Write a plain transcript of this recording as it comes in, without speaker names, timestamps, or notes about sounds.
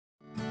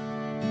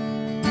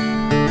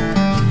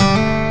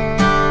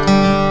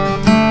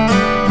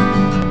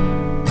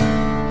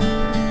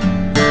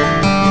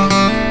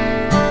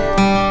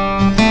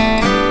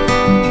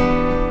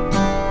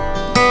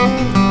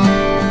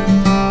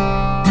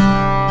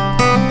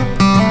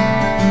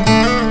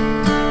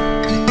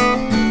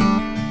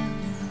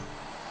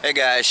Hey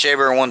guys,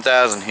 Shaber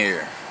 1000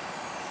 here.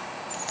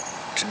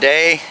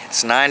 Today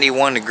it's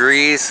 91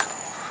 degrees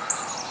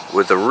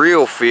with a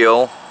real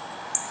feel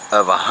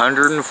of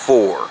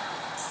 104.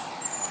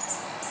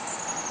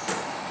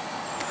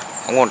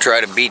 I'm going to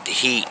try to beat the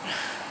heat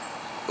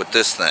with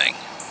this thing.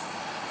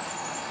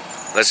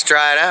 Let's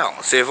try it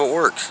out, see if it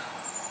works.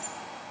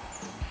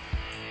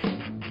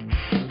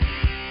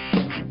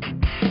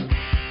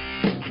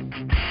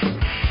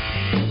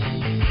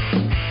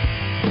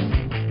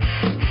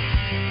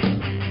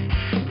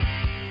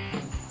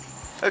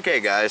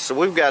 Okay guys, so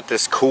we've got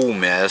this cool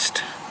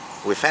mist.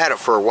 We've had it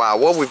for a while.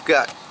 Well, we've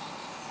got,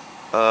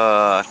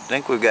 I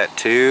think we've got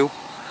two.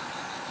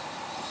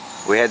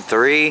 We had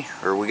three,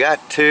 or we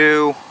got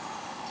two.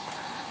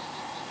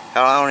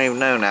 Hell, I don't even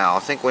know now. I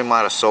think we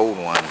might have sold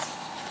one.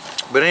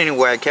 But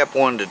anyway, I kept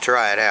wanting to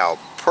try it out.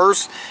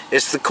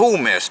 It's the Cool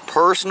Mist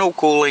personal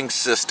cooling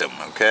system,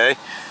 okay?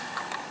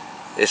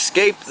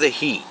 Escape the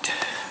heat.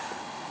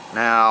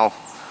 Now,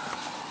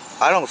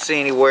 I don't see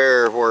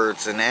anywhere where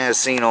it's an as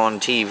seen on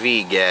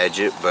TV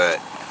gadget,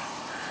 but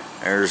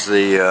there's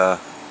the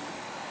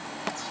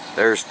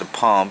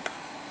pump.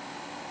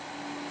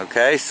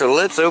 Okay, so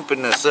let's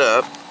open this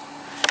up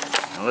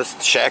and let's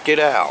check it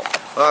out.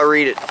 I'll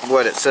read it,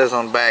 what it says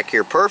on the back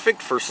here.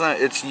 Perfect for sun.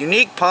 Its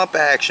unique pump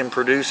action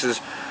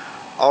produces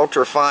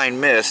ultra-fine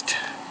mist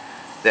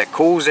that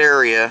cools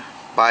area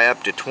by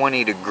up to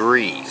 20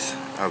 degrees.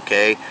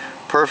 Okay.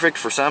 Perfect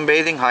for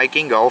sunbathing,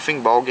 hiking,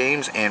 golfing, ball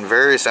games, and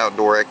various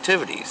outdoor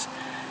activities.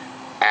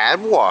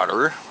 Add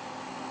water,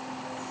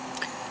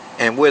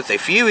 and with a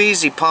few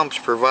easy pumps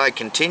provide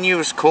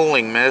continuous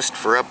cooling mist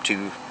for up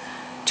to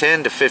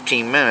 10 to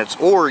 15 minutes,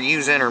 or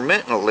use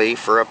intermittently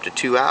for up to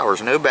 2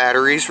 hours. No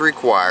batteries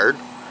required.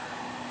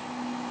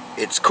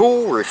 It's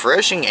cool,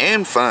 refreshing,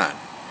 and fun.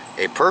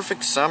 A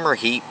perfect summer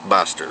heat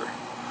buster.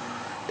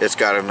 It's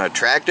got an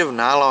attractive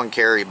nylon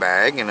carry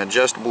bag, an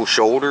adjustable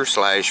shoulder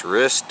 /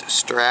 wrist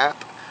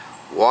strap,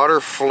 water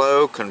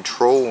flow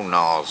control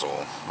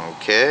nozzle.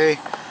 Okay,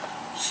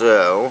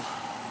 so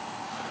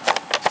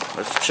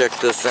let's check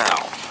this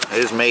out.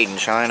 It is made in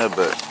China,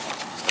 but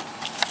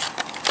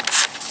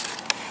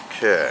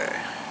okay.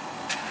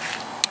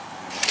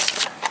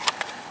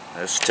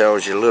 This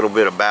tells you a little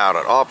bit about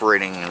it.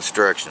 Operating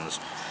instructions.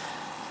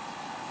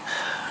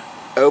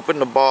 Open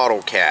the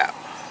bottle cap.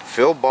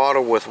 Fill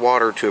bottle with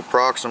water to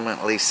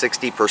approximately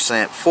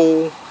 60%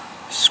 full.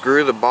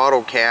 Screw the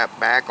bottle cap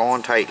back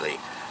on tightly.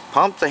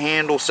 Pump the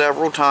handle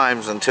several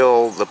times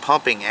until the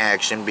pumping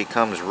action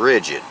becomes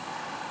rigid.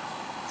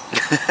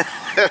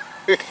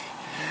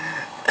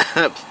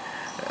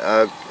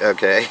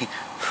 Okay.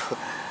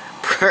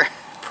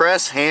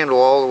 Press handle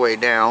all the way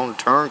down.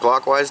 Turn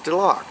clockwise to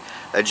lock.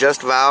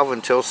 Adjust valve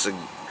until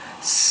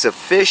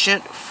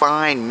sufficient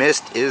fine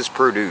mist is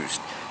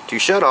produced. To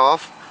shut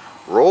off,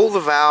 roll the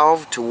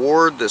valve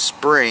toward the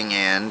spring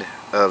end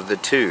of the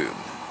tube.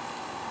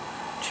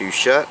 To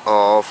shut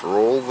off,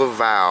 roll the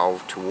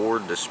valve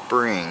toward the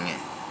spring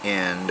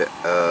end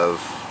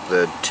of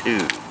the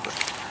tube.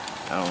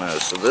 I don't know,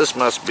 so this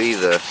must be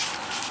the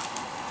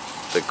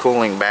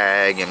cooling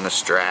bag and the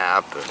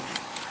strap, and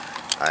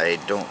I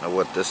don't know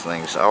what this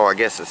thing's. Oh, I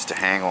guess it's to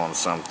hang on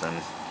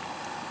something.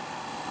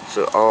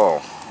 So,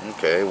 oh,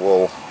 okay,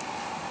 well,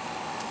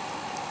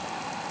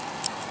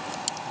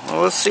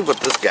 let's see what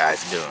this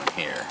guy's doing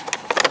here.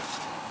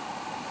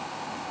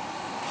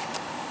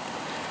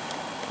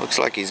 Looks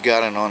like he's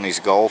got it on his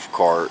golf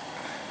cart.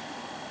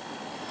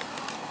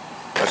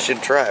 I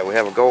should try it. We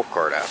have a golf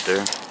cart out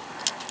there.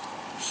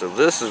 So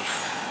this is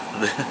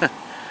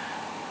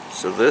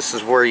so this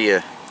is where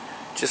you,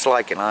 just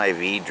like an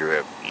IV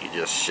drip, you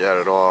just shut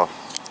it off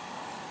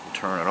and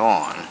turn it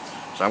on.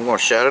 So I'm going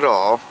to shut it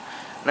off.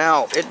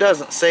 Now, it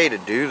doesn't say to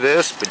do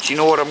this, but you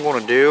know what I'm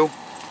going to do?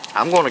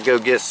 I'm going to go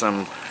get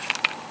some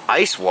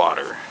ice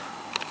water,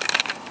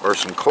 or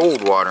some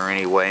cold water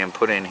anyway, and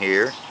put in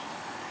here,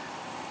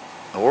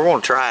 and we're going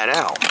to try it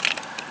out.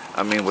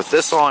 I mean, with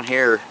this on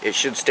here, it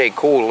should stay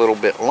cool a little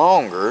bit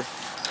longer,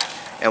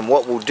 and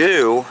what we'll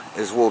do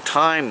is we'll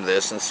time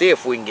this and see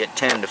if we can get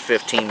 10 to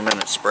 15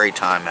 minutes spray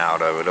time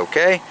out of it.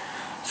 Okay,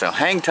 so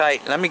hang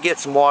tight. Let me get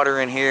some water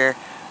in here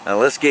and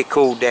let's get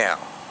cooled down.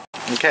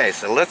 Okay,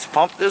 so let's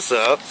pump this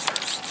up.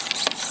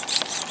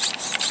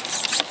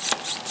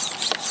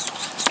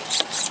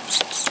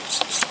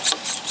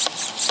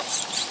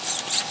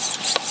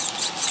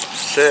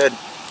 Said,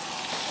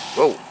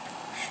 whoa,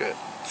 shit,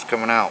 it's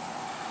coming out.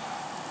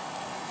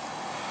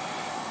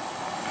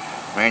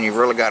 Man, you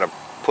really got to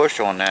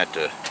push on that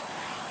to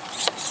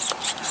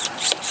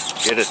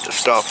get it to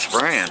stop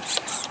spraying.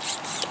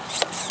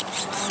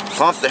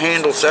 Pump the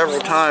handle several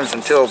times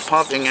until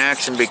pumping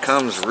action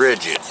becomes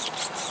rigid.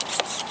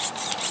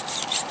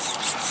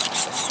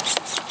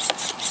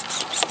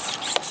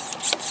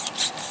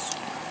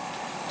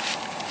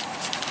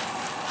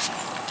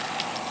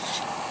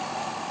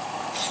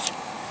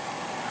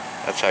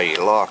 That's how you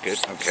lock it,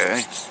 okay.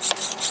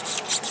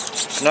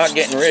 It's not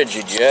getting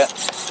rigid yet.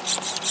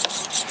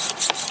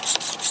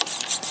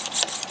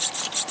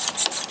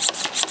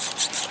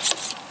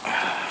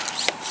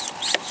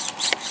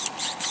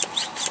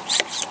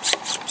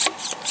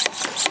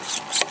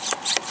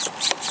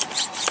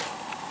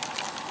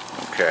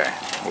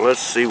 So let's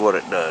see what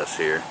it does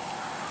here.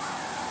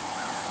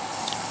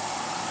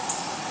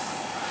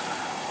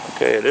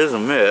 Okay, it is a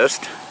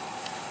mist.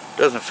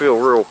 Doesn't feel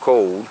real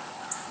cold.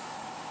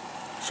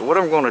 So what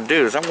I'm going to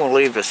do is I'm going to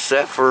leave this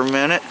set for a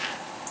minute.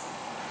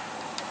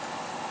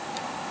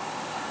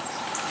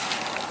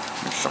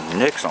 There's some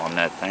nicks on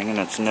that thing and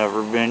it's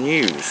never been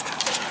used.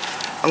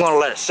 I'm going to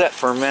let it set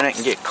for a minute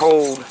and get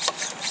cold,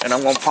 and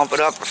I'm going to pump it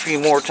up a few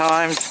more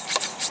times.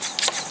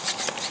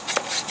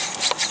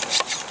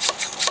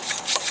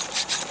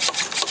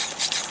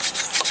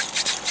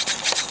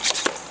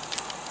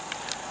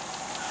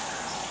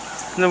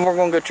 And then we're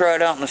going to go try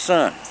it out in the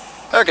sun.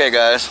 Okay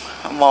guys,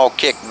 I'm all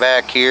kicked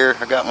back here.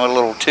 I got my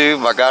little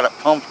tube, I got it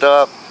pumped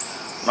up.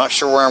 I'm not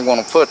sure where I'm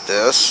going to put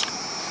this,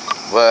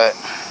 but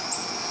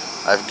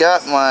I've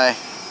got my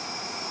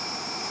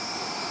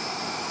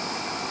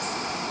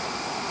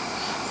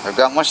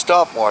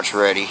stopwatch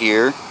ready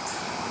here,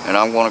 and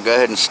I'm going to go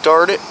ahead and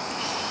start it.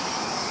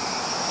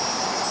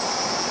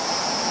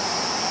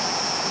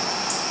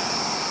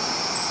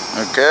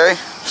 Okay,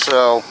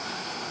 so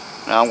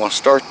now I'm going to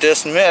start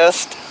this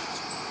mist,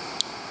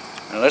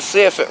 and let's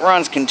see if it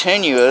runs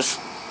continuous.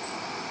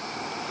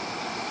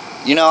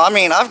 You know, I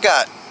mean, I've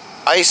got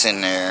ice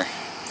in there,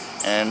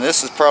 and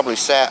this is probably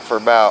sat for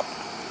about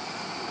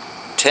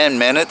 10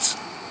 minutes.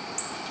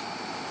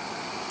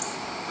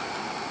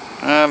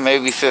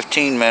 Maybe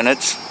 15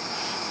 minutes.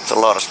 It's a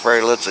lot of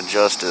spray. Let's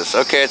adjust this.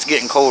 Okay, it's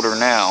getting colder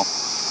now.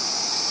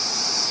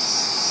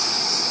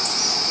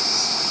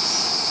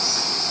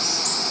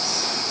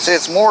 See,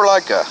 it's more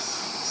like a,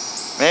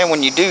 man,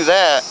 when you do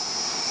that,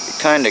 it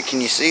kind of,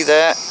 can you see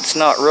that? It's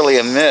not really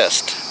a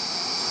mist.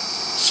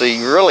 So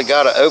you really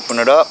got to open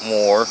it up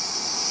more.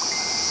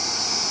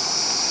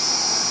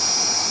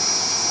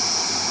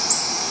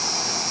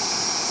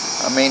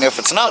 I mean, if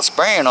it's not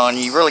spraying on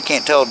you, you really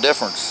can't tell the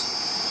difference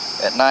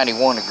at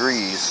 91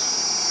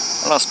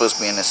 degrees. I'm not supposed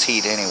to be in this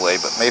heat anyway,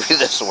 but maybe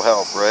this will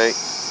help, right?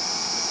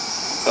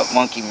 Got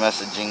monkey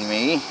messaging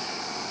me.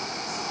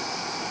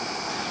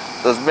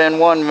 So it's been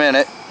 1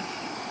 minute,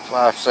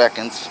 5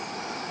 seconds.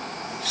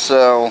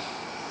 So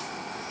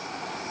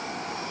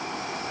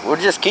we'll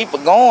just keep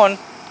it going.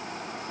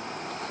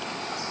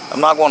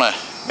 I'm not going to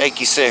make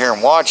you sit here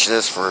and watch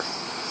this for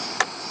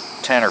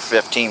 10 or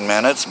 15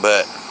 minutes,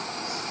 but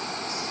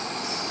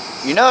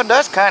you know, it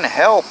does kind of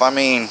help. I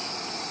mean,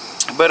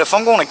 but if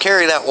I'm going to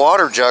carry that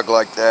water jug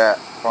like that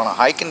on a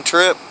hiking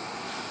trip,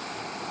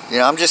 you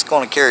know, I'm just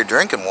going to carry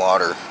drinking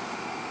water.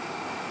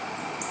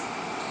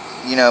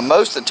 You know,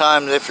 most of the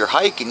time if you're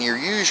hiking, you're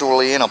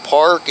usually in a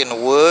park in the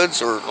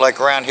woods, or like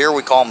around here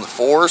we call them the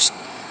forest,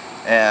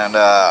 and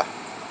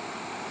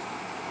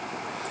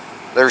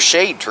there's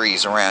shade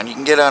trees around. You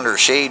can get under a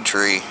shade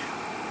tree.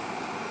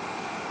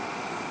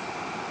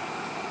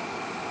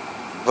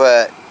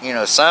 But, you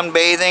know,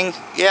 sunbathing,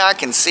 yeah, I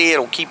can see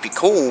it'll keep you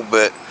cool,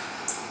 but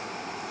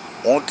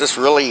won't this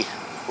really,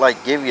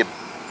 like, give you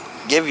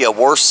a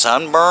worse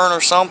sunburn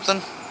or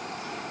something?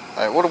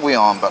 Alright, what are we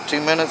on, about 2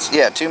 minutes?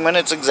 Yeah, 2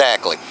 minutes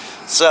exactly.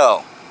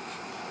 So,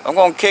 I'm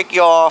going to kick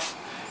you off,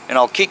 and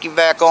I'll kick you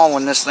back on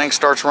when this thing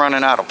starts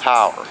running out of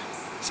power.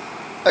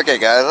 Okay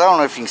guys, I don't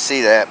know if you can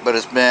see that, but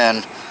it's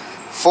been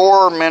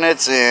 4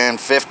 minutes and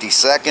 50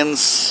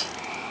 seconds.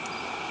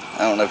 I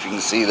don't know if you can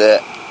see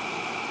that.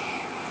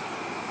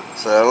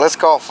 So let's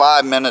call it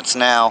 5 minutes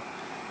now,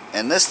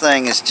 and this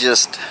thing is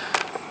just,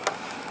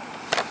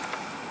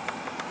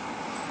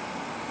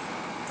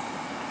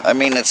 I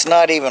mean, it's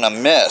not even a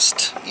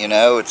mist, you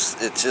know, it's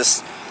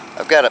just,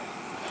 I've got a,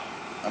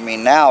 I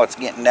mean, now it's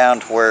getting down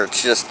to where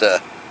it's just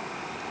a,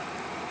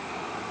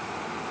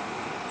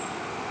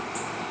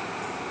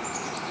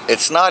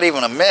 it's not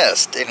even a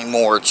mist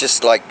anymore, it's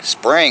just like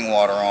spraying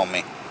water on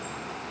me.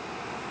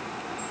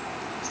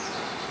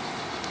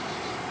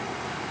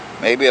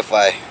 Maybe if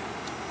I,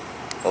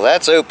 well,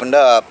 that's opened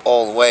up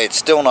all the way, it's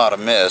still not a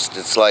mist,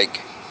 it's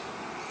like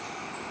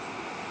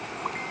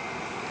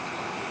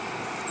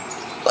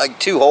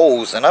 2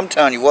 holes, and I'm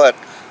telling you what,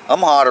 I'm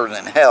hotter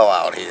than hell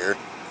out here.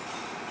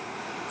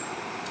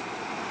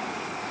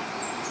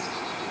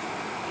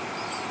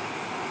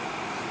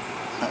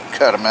 I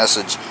got a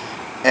message,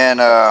 and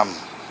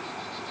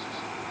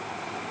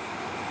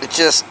it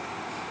just,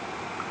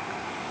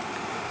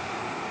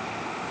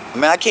 I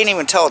mean, I can't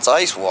even tell it's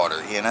ice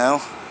water, you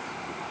know.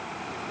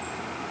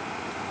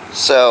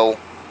 So,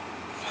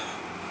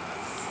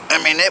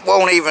 I mean, it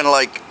won't even,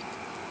 like,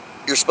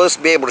 you're supposed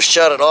to be able to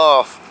shut it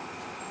off.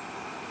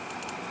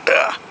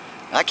 Ugh,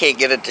 I can't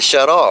get it to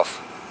shut off.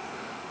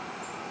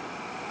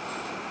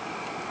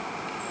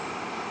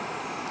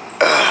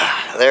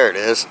 There it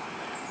is.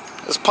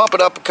 Let's pump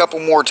it up a couple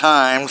more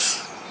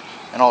times,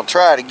 and I'll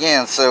try it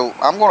again. So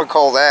I'm going to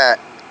call that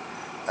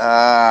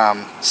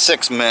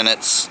 6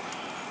 minutes,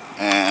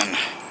 and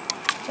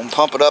we'll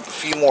pump it up a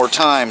few more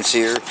times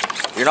here.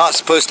 You're not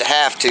supposed to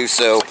have to,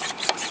 so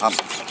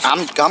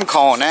I'm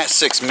calling that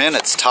 6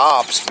 minutes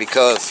tops,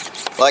 because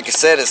like I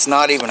said, it's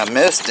not even a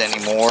mist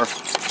anymore.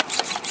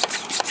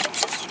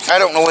 I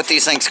don't know what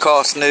these things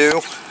cost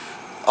new.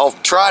 I'll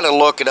try to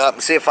look it up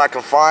and see if I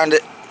can find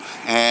it,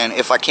 and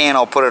if I can,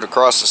 I'll put it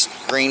across the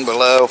screen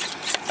below.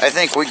 I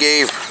think we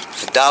gave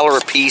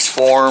 $1 a piece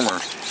for them, or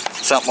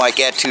something like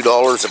that,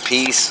 $2 a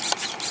piece.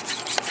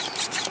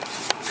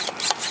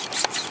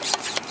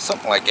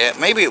 Something like that.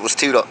 Maybe it was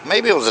 $2,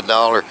 maybe it was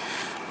 $1.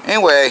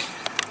 Anyway,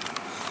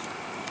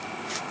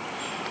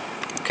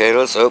 okay,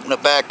 let's open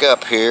it back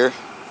up here.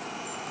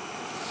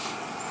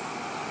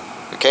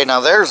 Okay, now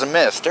there's a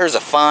mist. There's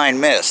a fine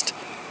mist.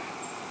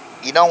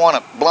 You don't want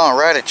it blowing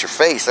right at your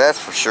face, that's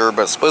for sure,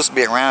 but it's supposed to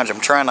be around you.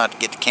 I'm trying not to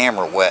get the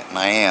camera wet, and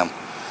I am.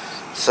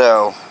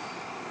 So,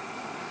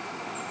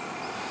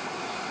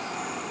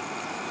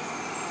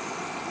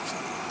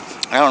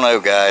 I don't know,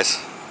 guys.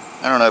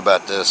 I don't know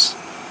about this.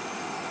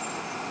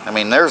 I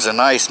mean, there's a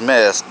nice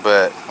mist,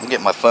 but I'm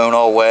getting my phone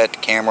all wet, the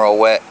camera all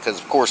wet, because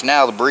of course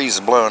now the breeze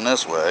is blowing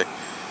this way.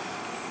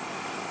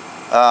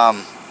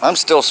 I'm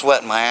still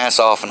sweating my ass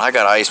off, and I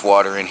got ice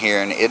water in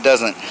here, and it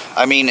doesn't,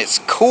 I mean, it's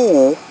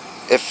cool.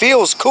 It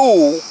feels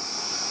cool,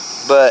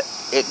 but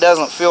it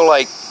doesn't feel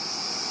like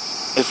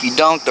if you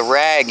dunk the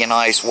rag in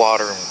ice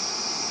water and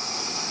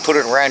put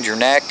it around your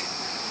neck.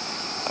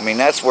 I mean,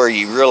 that's where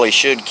you really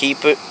should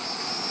keep it.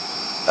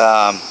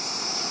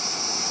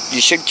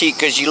 You should keep,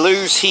 because you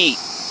lose heat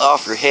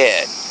off your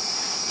head.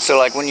 So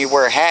like when you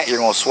wear a hat, you're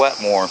going to sweat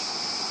more.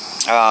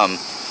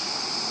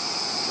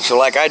 So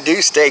like I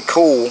do stay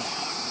cool.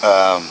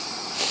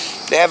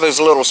 They have those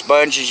little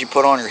sponges you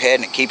put on your head,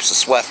 and it keeps the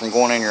sweat from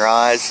going in your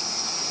eyes.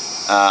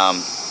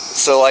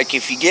 So like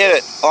if you get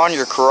it on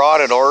your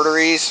carotid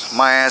arteries,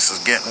 my ass is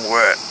getting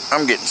wet.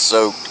 I'm getting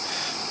soaked.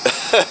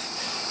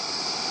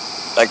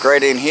 Like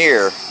right in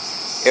here,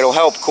 it'll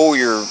help cool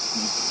your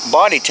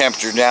body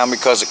temperature down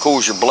because it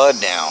cools your blood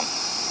down.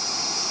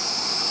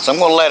 So I'm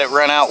going to let it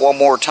run out one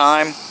more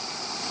time,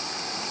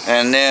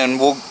 and then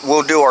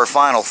we'll do our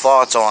final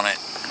thoughts on it,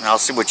 and I'll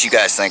see what you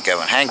guys think of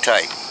it. Hang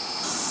tight.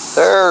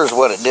 There's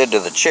what it did to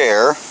the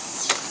chair.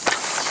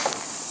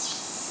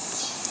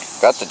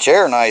 Got the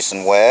chair nice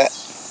and wet.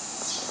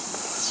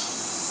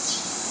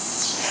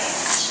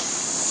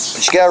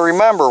 But you gotta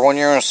remember, when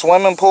you're in a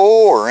swimming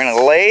pool or in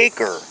a lake,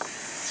 or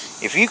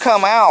if you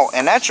come out,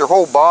 and that's your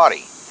whole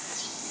body,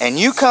 and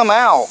you come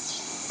out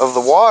of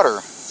the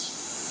water,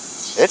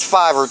 it's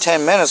 5 or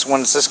 10 minutes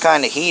when it's this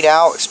kind of heat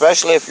out,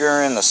 especially if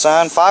you're in the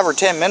sun. 5 or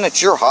 10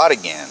 minutes, you're hot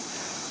again.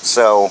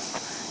 So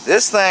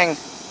this thing,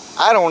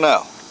 I don't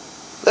know.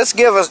 Let's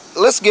give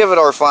it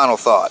our final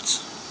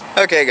thoughts.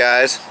 Okay,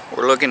 guys,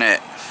 we're looking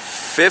at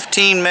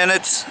 15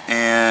 minutes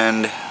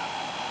and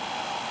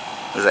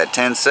was that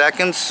 10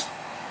 seconds?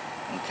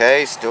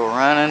 Okay, still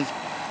running.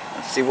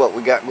 Let's see what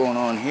we got going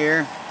on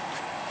here.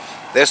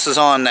 This is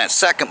on that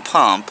second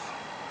pump.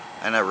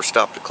 I never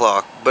stopped the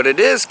clock, but it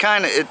is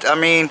kind of, I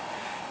mean,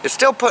 it's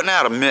still putting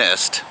out a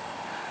mist.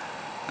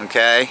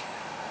 Okay,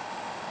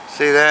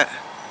 see that?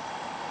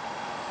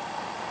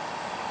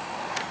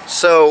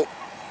 So,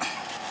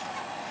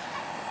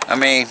 I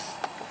mean,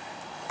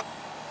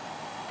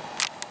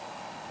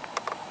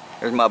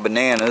 here's my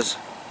bananas.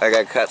 I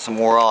gotta cut some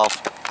more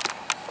off.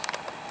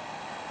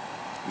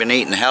 Been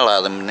eating the hell out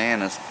of them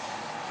bananas.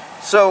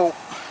 So,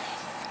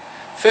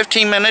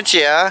 15 minutes,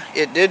 yeah,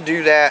 it did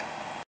do that.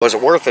 Was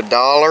it worth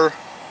 $1?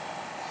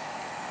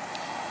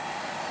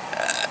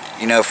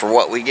 You know, for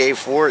what we gave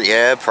for it,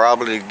 yeah,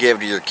 probably to give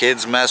to your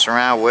kids to mess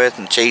around with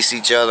and chase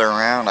each other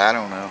around. I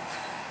don't know.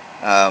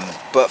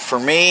 But for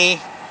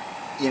me,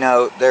 you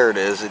know, there it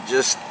is. It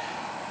just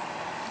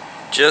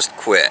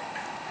quit.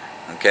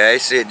 Okay,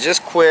 see, it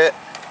just quit.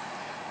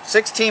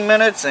 16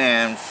 minutes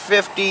and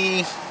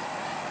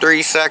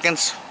 53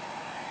 seconds.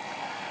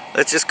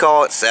 Let's just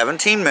call it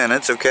 17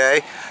 minutes,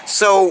 okay?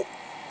 So,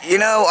 you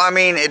know, I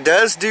mean, it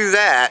does do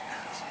that.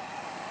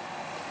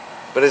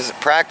 But is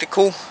it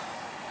practical?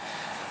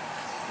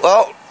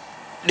 Well,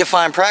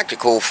 define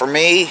practical. For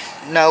me,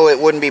 no, it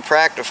wouldn't be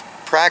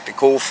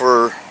practical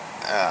for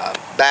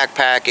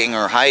backpacking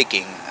or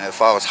hiking.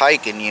 If I was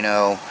hiking, you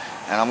know,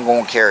 and I'm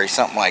going to carry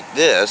something like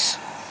this,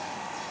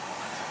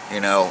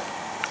 you know,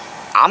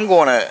 I'm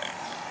going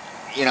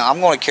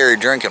to carry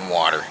drinking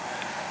water.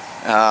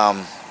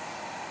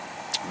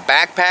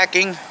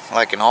 Backpacking,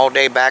 like an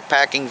all-day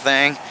backpacking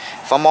thing,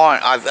 if I'm on,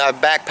 I've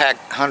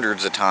backpacked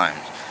hundreds of times.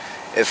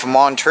 If I'm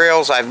on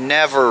trails I've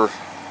never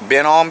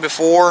been on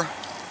before,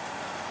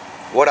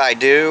 what I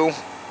do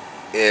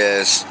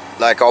is,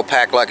 like, I'll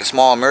pack like a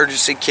small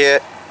emergency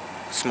kit,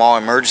 small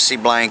emergency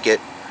blanket,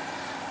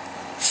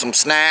 some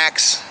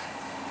snacks,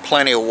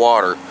 plenty of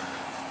water,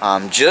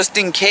 just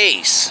in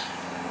case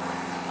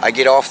I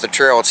get off the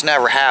trail. It's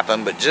never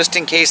happened, but just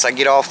in case I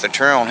get off the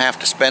trail and have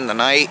to spend the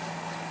night,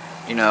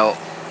 you know,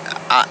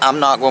 I'm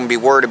not going to be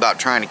worried about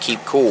trying to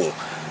keep cool.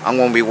 I'm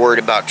going to be worried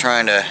about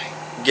trying to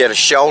get a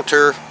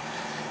shelter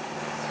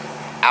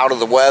out of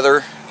the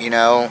weather, you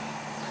know.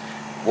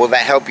 Will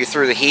that help you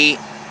through the heat?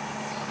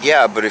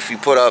 Yeah, but if you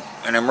put up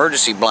an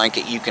emergency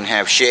blanket, you can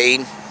have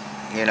shade,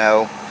 you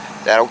know.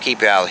 That'll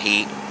keep you out of the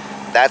heat.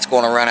 That's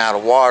going to run out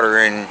of water,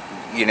 and,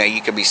 you know,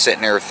 you could be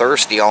sitting there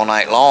thirsty all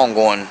night long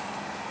going,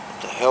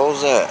 what the hell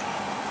is that?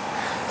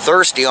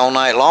 Thirsty all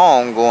night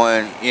long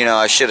going, you know,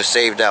 I should have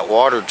saved that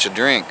water to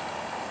drink.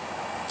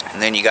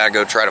 and then you got to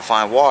go try to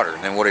find water.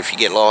 And then what if you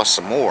get lost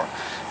some more?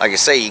 Like I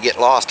say, you get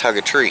lost, hug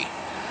a tree,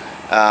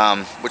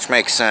 which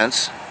makes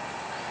sense.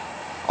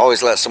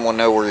 Always let someone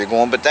know where you're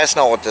going, but that's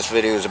not what this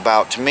video is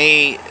about. To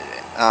me,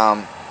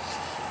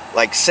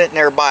 like sitting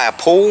there by a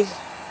pool,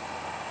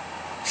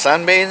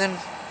 sunbathing,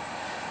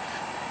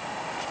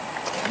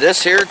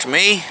 this here to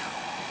me,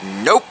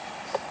 nope.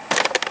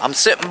 I'm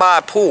sitting by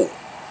a pool.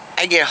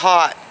 I get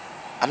hot,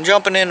 I'm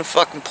jumping in the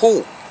fucking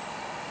pool.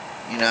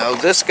 You know,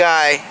 this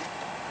guy,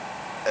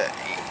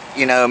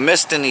 you know,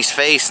 mist in his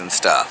face and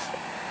stuff.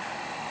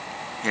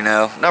 You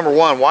know, number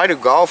one, why do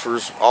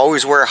golfers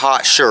always wear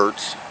hot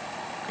shirts?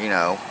 You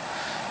know,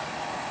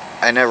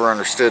 I never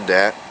understood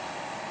that.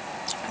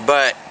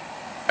 But,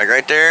 like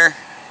right there,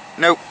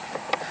 nope.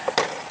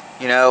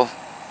 You know,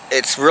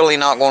 it's really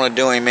not going to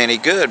do him any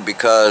good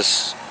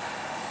because,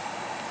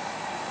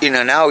 you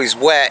know, now he's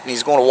wet and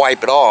he's going to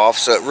wipe it off,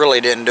 so it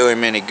really didn't do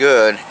him any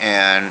good.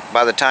 And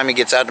by the time he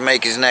gets out to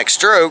make his next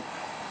stroke,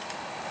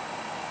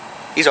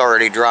 he's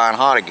already dry and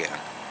hot again.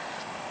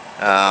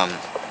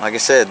 Like I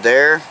said,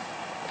 there,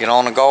 get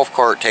on a golf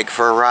cart, take it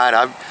for a ride.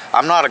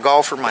 I'm not a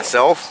golfer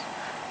myself,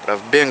 but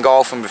I've been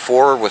golfing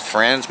before with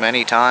friends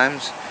many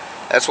times.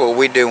 That's what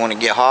we do when it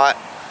get hot.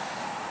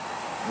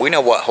 We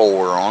know what hole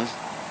we're on,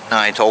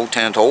 9th hole,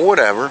 10th hole,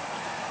 whatever.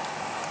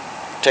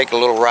 Take a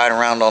little ride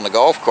around on the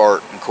golf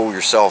cart and cool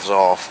yourselves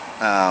off.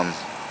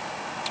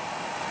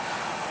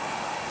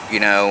 You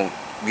know,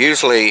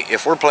 usually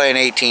if we're playing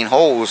 18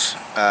 holes,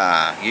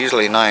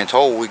 usually 9th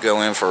hole we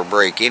go in for a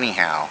break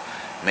anyhow,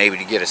 maybe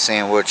to get a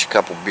sandwich, a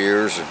couple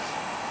beers and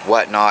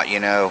whatnot, you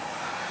know.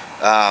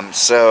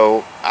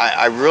 So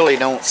I really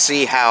don't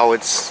see how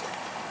it's,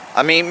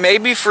 I mean,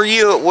 maybe for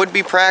you it would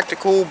be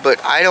practical,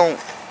 but I don't.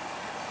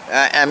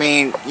 I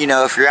mean, you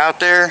know, if you're out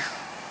there,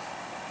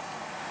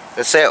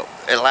 let's say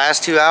it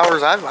lasts 2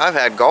 hours. I've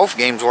had golf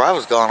games where I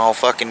was gone all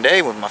fucking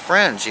day with my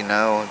friends, you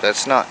know.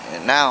 That's not,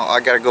 now I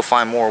gotta go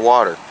find more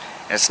water.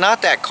 And it's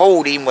not that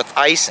cold even with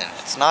ice in it.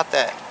 It's not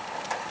that,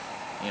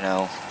 you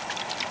know.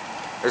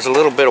 There's a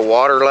little bit of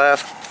water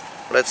left.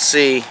 Let's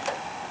see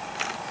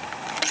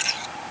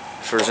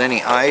if there's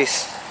any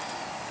ice.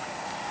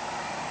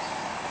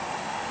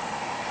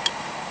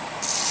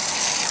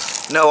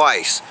 No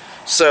ice.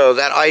 So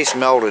that ice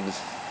melted,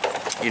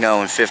 you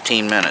know, in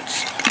 15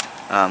 minutes.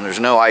 There's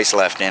no ice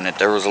left in it.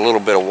 There was a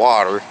little bit of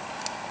water.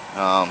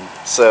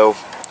 So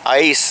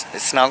ice,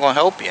 it's not going to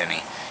help you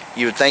any.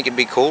 You would think it'd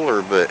be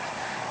cooler, but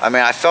I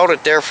mean, I felt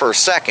it there for a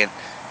second.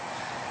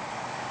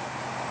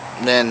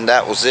 Then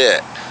that was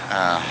it.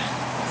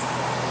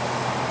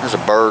 There's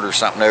a bird or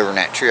something over in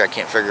that tree. I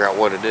can't figure out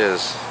what it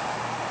is.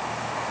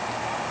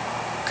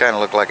 Kind of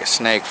looked like a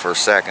snake for a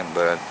second,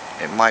 but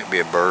it might be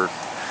a bird.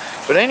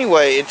 But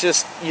anyway, it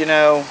just, you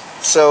know,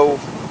 so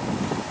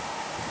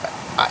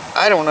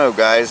I don't know,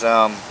 guys.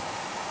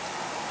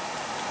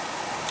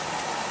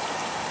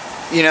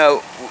 You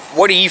know,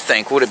 what do you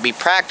think? Would it be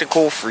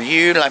practical for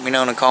you? Let me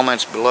know in the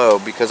comments below,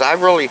 because I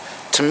really,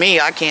 to me,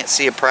 I can't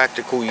see a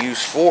practical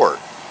use for it.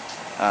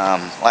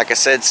 Like I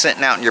said,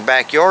 sitting out in your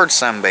backyard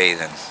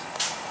sunbathing.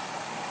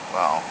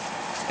 Well,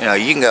 you know,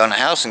 you can go in the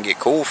house and get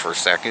cool for a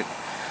second.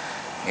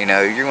 You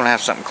know, you're going to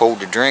have something cold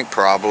to drink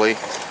probably.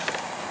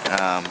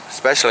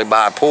 Especially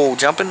by a pool.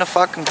 Jump in the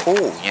fucking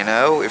pool, you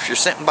know. If you're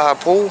sitting by a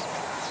pool,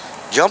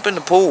 jump in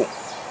the pool.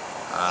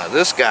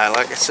 This guy,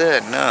 like I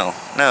said, no,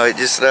 it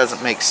just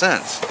doesn't make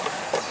sense.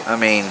 I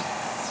mean,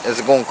 is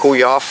it going to cool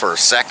you off for a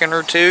second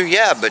or two?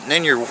 Yeah, but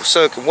then you're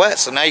soaking wet,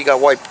 so now you got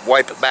to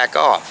wipe it back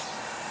off.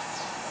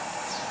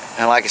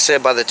 And like I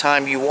said, by the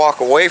time you walk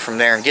away from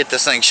there and get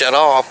this thing shut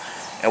off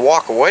and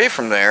walk away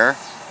from there,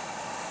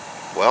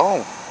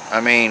 well,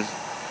 I mean,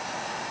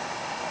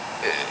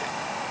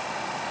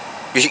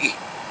 you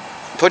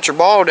put your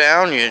ball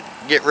down, you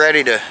get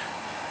ready to,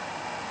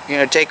 you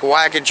know, take a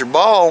whack at your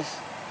ball,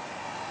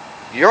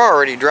 you're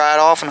already dried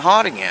off and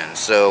hot again.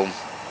 So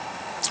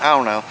I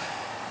don't know,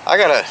 I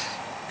gotta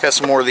cut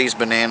some more of these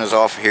bananas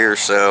off of here.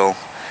 So,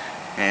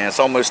 and it's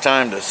almost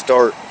time to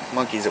start,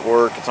 Monkey's at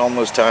work, it's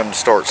almost time to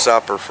start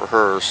supper for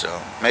her.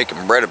 So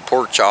making breaded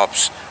pork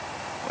chops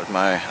with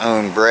my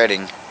own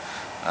breading.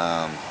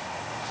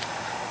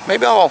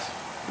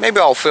 Maybe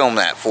I'll film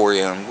that for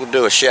you, and we'll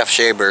do a Chef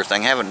Shea Bear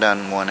thing. Haven't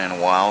done one in a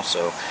while.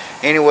 So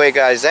anyway,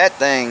 guys, that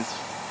thing,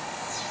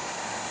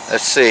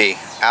 let's see,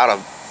 out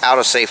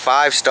of say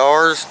 5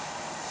 stars,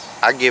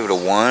 I give it a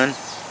 1.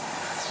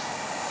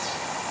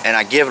 And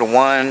I give it a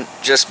 1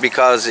 just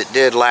because it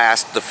did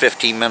last the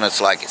 15 minutes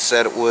like it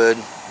said it would,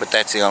 but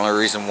that's the only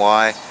reason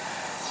why.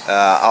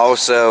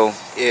 Also,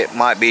 it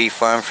might be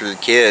fun for the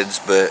kids,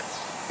 but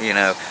you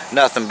know,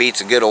 nothing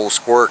beats a good old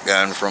squirt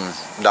gun from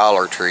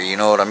Dollar Tree, you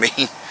know what I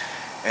mean?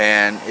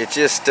 And it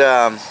just,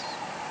 there's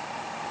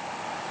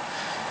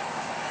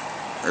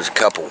a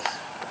couple.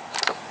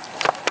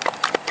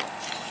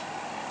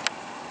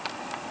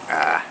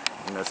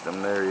 Missed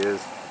him, there he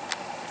is.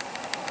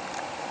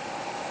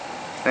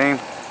 See?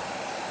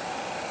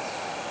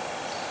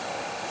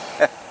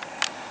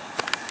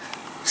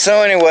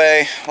 So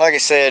anyway, like I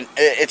said,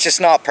 it's just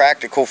not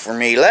practical for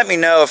me. Let me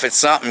know if it's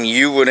something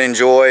you would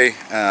enjoy,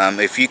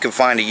 if you can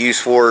find a use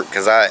for it,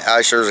 because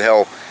I sure as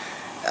hell,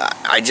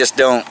 I just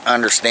don't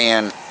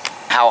understand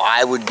how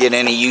I would get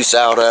any use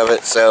out of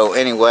it. So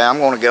anyway, I'm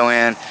going to go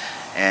in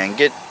and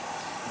get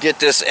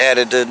this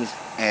edited,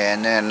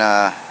 and then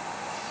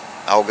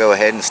I'll go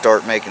ahead and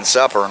start making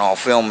supper, and I'll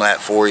film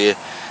that for you,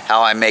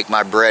 how I make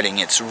my breading.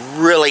 It's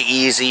really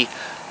easy,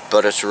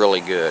 but it's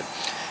really good.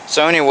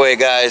 So anyway,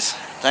 guys,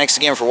 thanks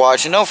again for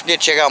watching. Don't forget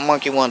to check out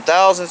Monkey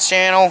 1000's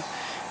channel.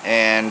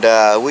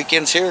 And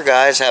weekend's here,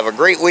 guys. Have a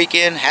great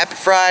weekend. Happy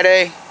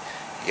Friday.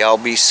 Y'all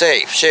be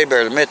safe. Shea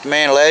Bear, the myth, the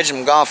man, the legend.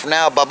 I'm gone for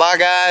now. Bye-bye,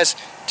 guys.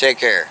 Take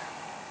care.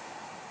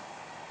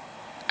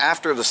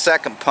 After the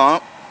second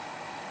pump,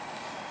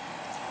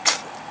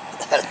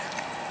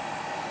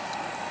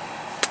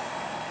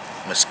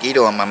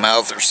 mosquito in my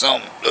mouth or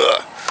something.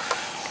 Ugh.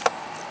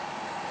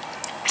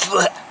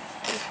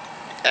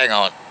 Hang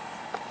on.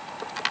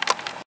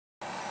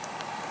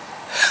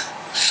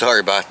 Sorry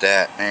about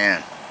that,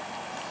 man.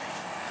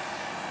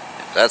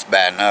 That's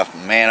bad enough.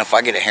 Man, if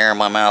I get a hair in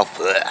my mouth.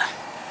 Ugh.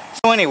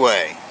 So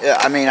anyway, yeah,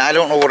 I mean, I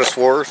don't know what it's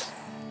worth.